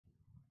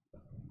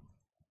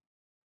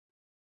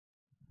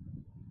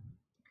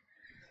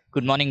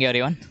Good morning,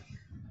 everyone.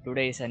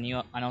 Today is a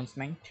new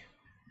announcement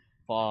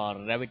for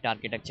Revit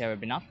Architecture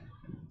webinar.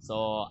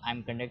 So,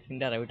 I'm conducting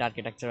the Revit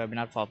Architecture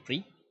webinar for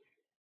free,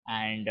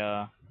 and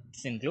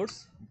this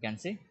includes you can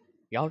see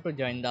you have to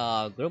join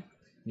the group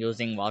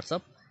using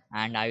WhatsApp,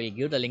 and I will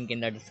give the link in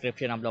the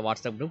description of the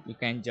WhatsApp group. You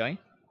can join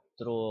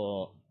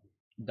through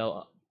the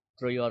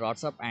through your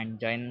WhatsApp and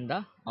join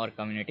the our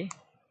community.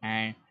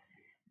 And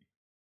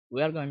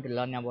we are going to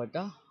learn about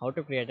the how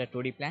to create a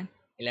 2D plan,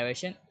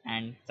 elevation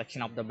and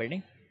section of the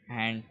building,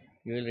 and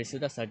you will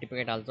receive the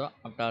certificate also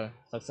after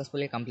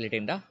successfully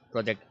completing the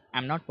project.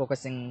 I'm not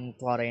focusing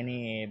for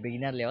any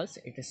beginner levels,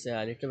 it is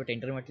a little bit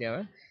intermediate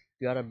level.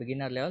 If you are a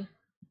beginner level,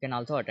 you can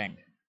also attend.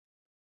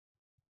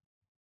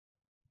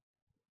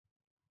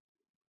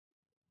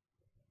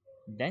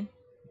 Then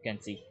you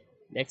can see,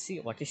 let's see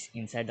what is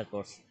inside the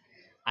course.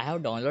 I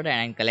have downloaded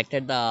and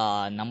collected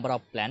the number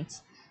of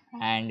plans,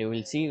 and you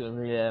will see we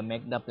will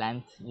make the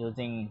plans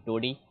using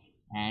 2D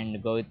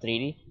and go with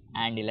 3D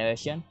and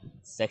elevation,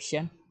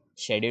 section,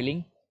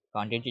 scheduling,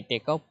 quantity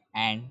takeoff,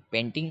 and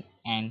painting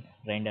and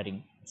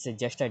rendering. It's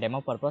just a demo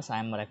purpose. I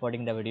am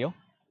recording the video.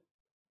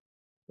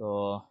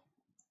 So,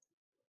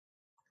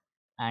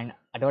 and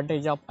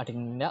advantage of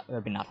attending the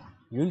webinar,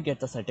 you will get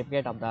the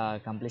certificate of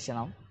the completion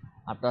of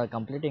after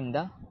completing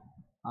the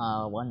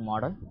one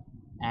model,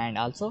 and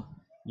also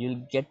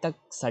you'll get the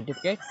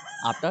certificate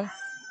after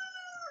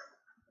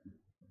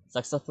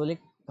successfully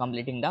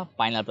completing the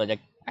final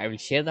project. I will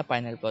share the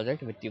final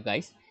project with you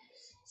guys,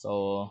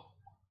 so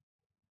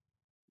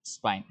it's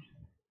fine.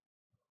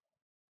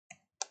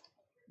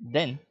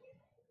 Then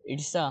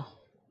it's a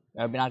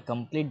webinar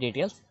complete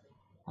details,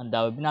 and the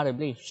webinar will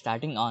be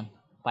starting on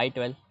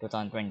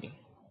 5/12/2020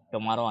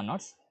 tomorrow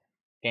onwards,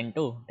 10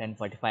 to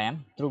 10:45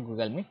 am through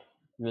Google Meet.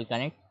 You will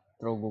connect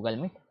through Google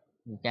Meet.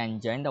 You can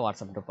join the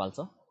WhatsApp group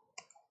also.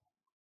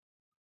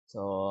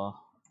 So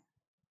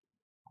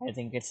I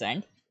think it's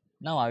end.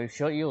 Now I will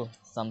show you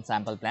some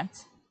sample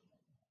plans.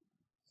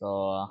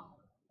 So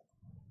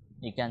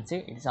you can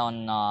see it's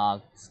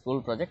on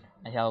school project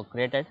I have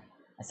created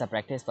as a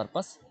practice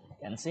purpose. You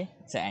can see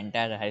it's an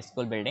entire high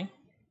school building.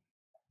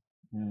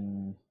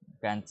 You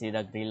can see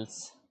the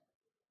grills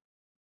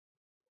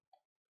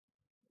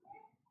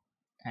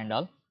and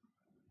all.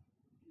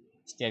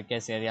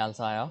 Staircase area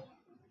also I have,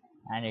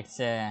 and it's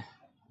a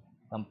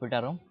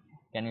computer room.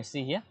 Can you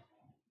see here?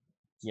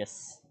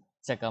 Yes,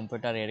 it's a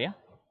computer area,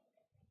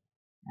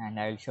 and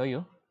I will show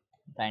you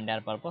the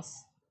entire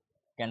purpose.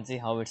 You can see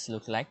how it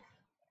looks like,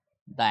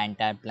 the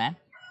entire plan.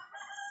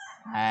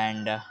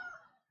 And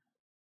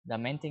the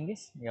main thing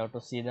is you have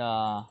to see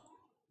the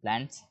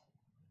plans.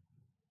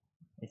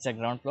 It's a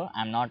ground floor.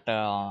 I'm not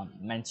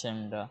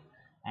mentioned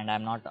and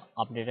I'm not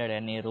updated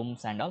any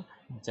rooms and all,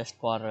 just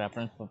for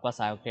reference purpose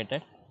I have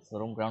created. So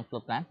room ground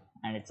floor plan,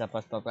 and it's a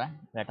first floor plan,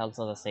 that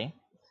also the same.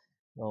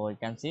 So you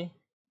can see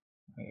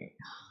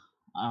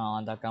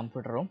the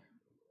computer room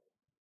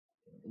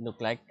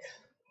look like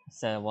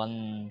it's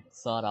one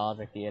sir or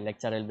a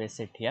lecturer will be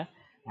sit here,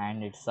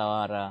 and it's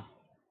our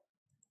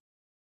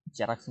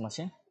xerox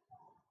machine,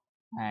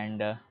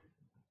 and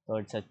so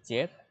it's a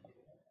chair.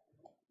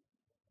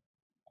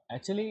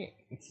 Actually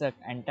it's a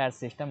entire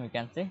system, you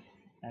can say,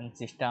 and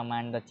system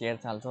and the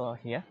chairs also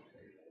here,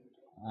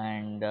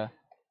 and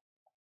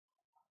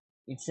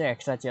it's a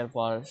extra chair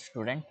for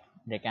student,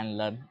 they can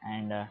learn,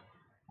 and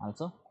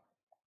also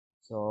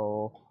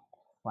so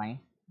fine.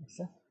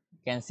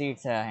 You can see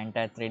it's a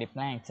entire 3D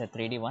plan, it's a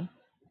 3D one,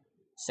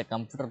 it's a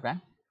computer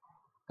plan,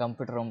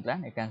 computer room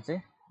plan. You can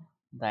see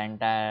the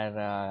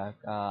entire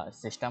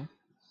system,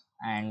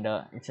 and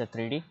it's a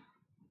 3D,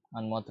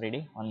 one more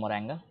 3D, one more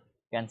angle.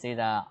 You can see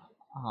the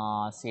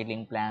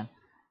ceiling plan,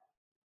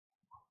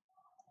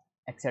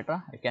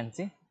 etc. You can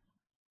see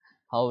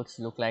how it's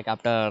look like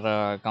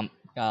after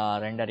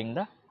rendering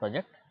the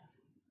project.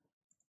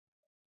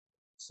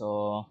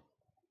 So,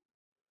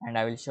 and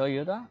I will show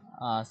you the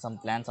some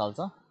plans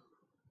also.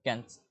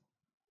 can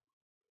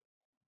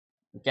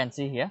you can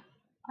see here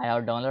I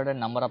have downloaded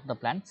number of the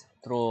plans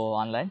through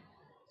online,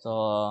 so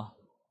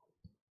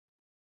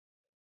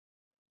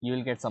you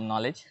will get some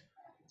knowledge.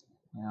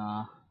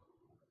 uh,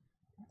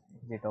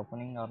 is it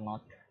opening or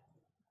not?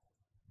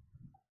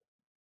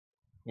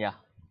 Yeah,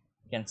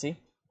 you can see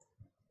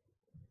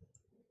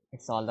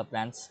it's all the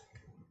plans.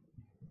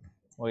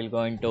 We will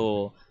going to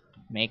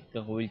make,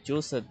 we will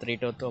choose 3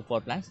 to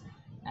 4 plans,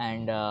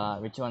 and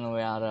which one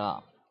we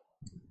are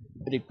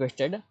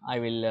requested, I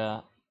will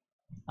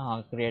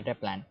create a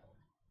plan.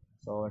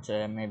 So it's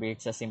maybe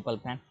it's a simple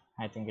plan,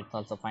 I think it's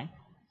also fine.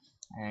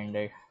 And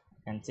you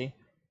can see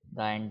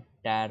the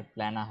entire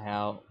plan I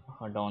have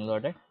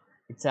downloaded.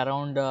 It's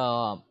around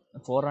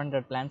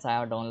 400 plans I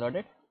have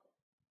downloaded.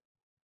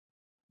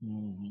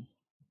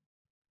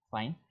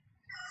 Fine.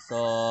 So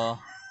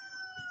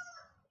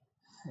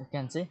you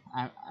can see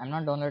I'm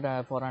not download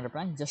 400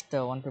 plans, just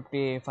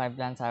 155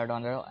 plans I have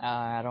downloaded.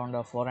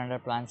 Around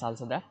 400 plans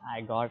also there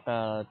I got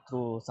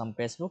through some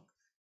Facebook,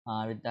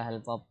 with the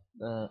help of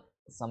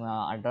some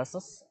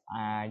addresses.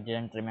 I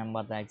didn't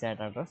remember the exact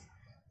address,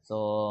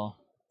 so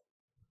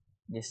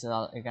this is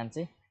all you can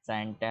see. the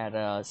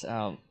entire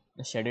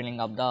scheduling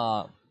of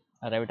the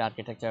Revit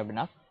architecture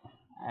webinar.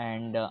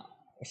 And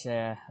it's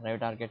a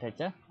Revit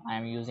architecture. I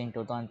am using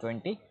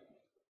 2020.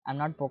 I'm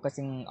not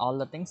focusing all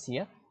the things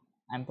here.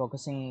 I'm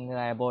focusing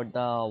about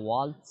the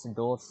walls,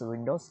 doors,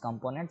 windows,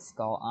 components,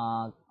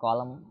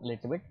 column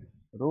little bit,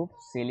 roof,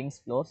 ceilings,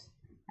 floors,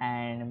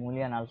 and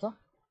mullion also,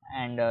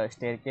 and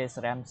staircase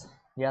ramps.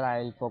 Here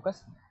I will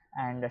focus,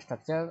 and the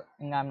structure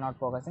I'm not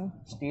focusing.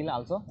 Steel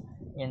also,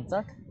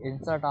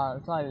 insert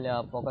also I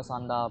will focus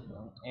on the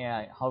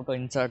how to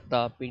insert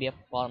the PDF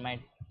format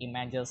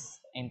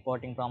images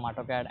importing from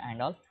AutoCAD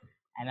and all,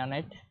 and on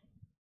it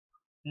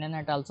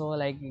internet also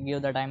like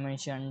give the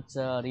dimensions,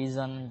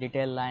 reason,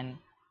 detail line,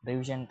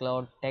 revision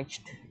cloud,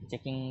 text,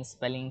 checking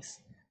spellings,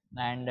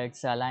 and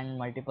it's aligned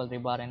multiple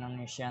rebar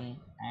annotation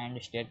and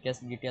staircase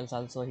details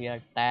also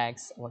here,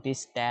 tags, what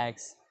is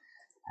tags,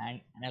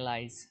 and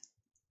analyze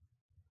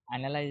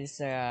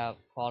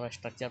for a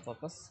structure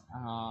purpose.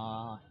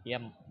 Here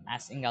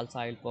massing also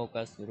I will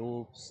focus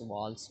roofs,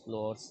 walls,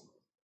 floors,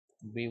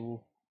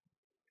 view,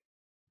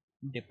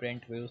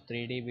 different views,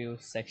 3D views,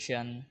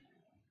 section,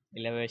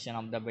 elevation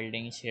of the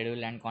building,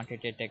 schedule and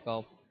quantity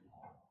takeoff.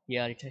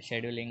 Here it's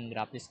scheduling,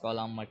 graphics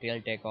column,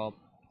 material takeoff,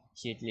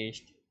 sheet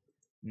list,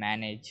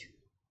 manage,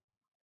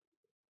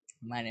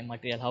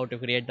 material, how to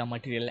create the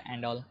material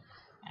and all.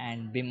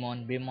 And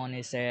Beamon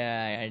is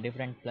a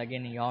different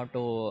plugin. You have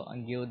to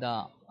give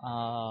the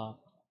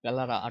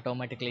color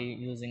automatically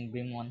using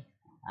Beamon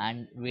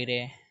and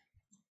V-Ray,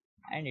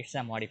 and it's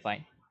a modify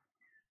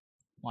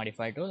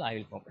tool I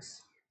will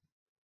focus.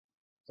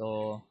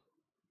 So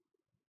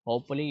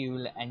hopefully you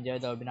will enjoy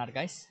the webinar,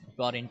 guys. If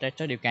you are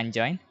interested, you can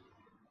join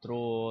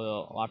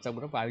through WhatsApp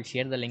group. I will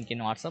share the link in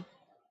WhatsApp.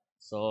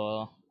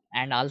 So,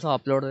 and also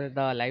upload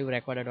the live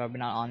recorded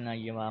webinar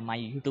on my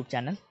YouTube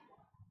channel.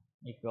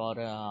 If you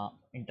are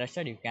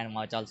interested, you can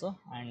watch also,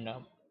 and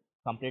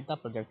complete the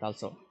project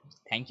also.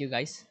 Thank you,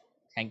 guys.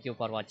 Thank you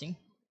for watching.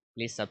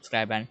 Please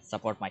subscribe and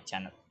support my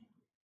channel.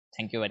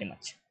 Thank you very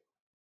much.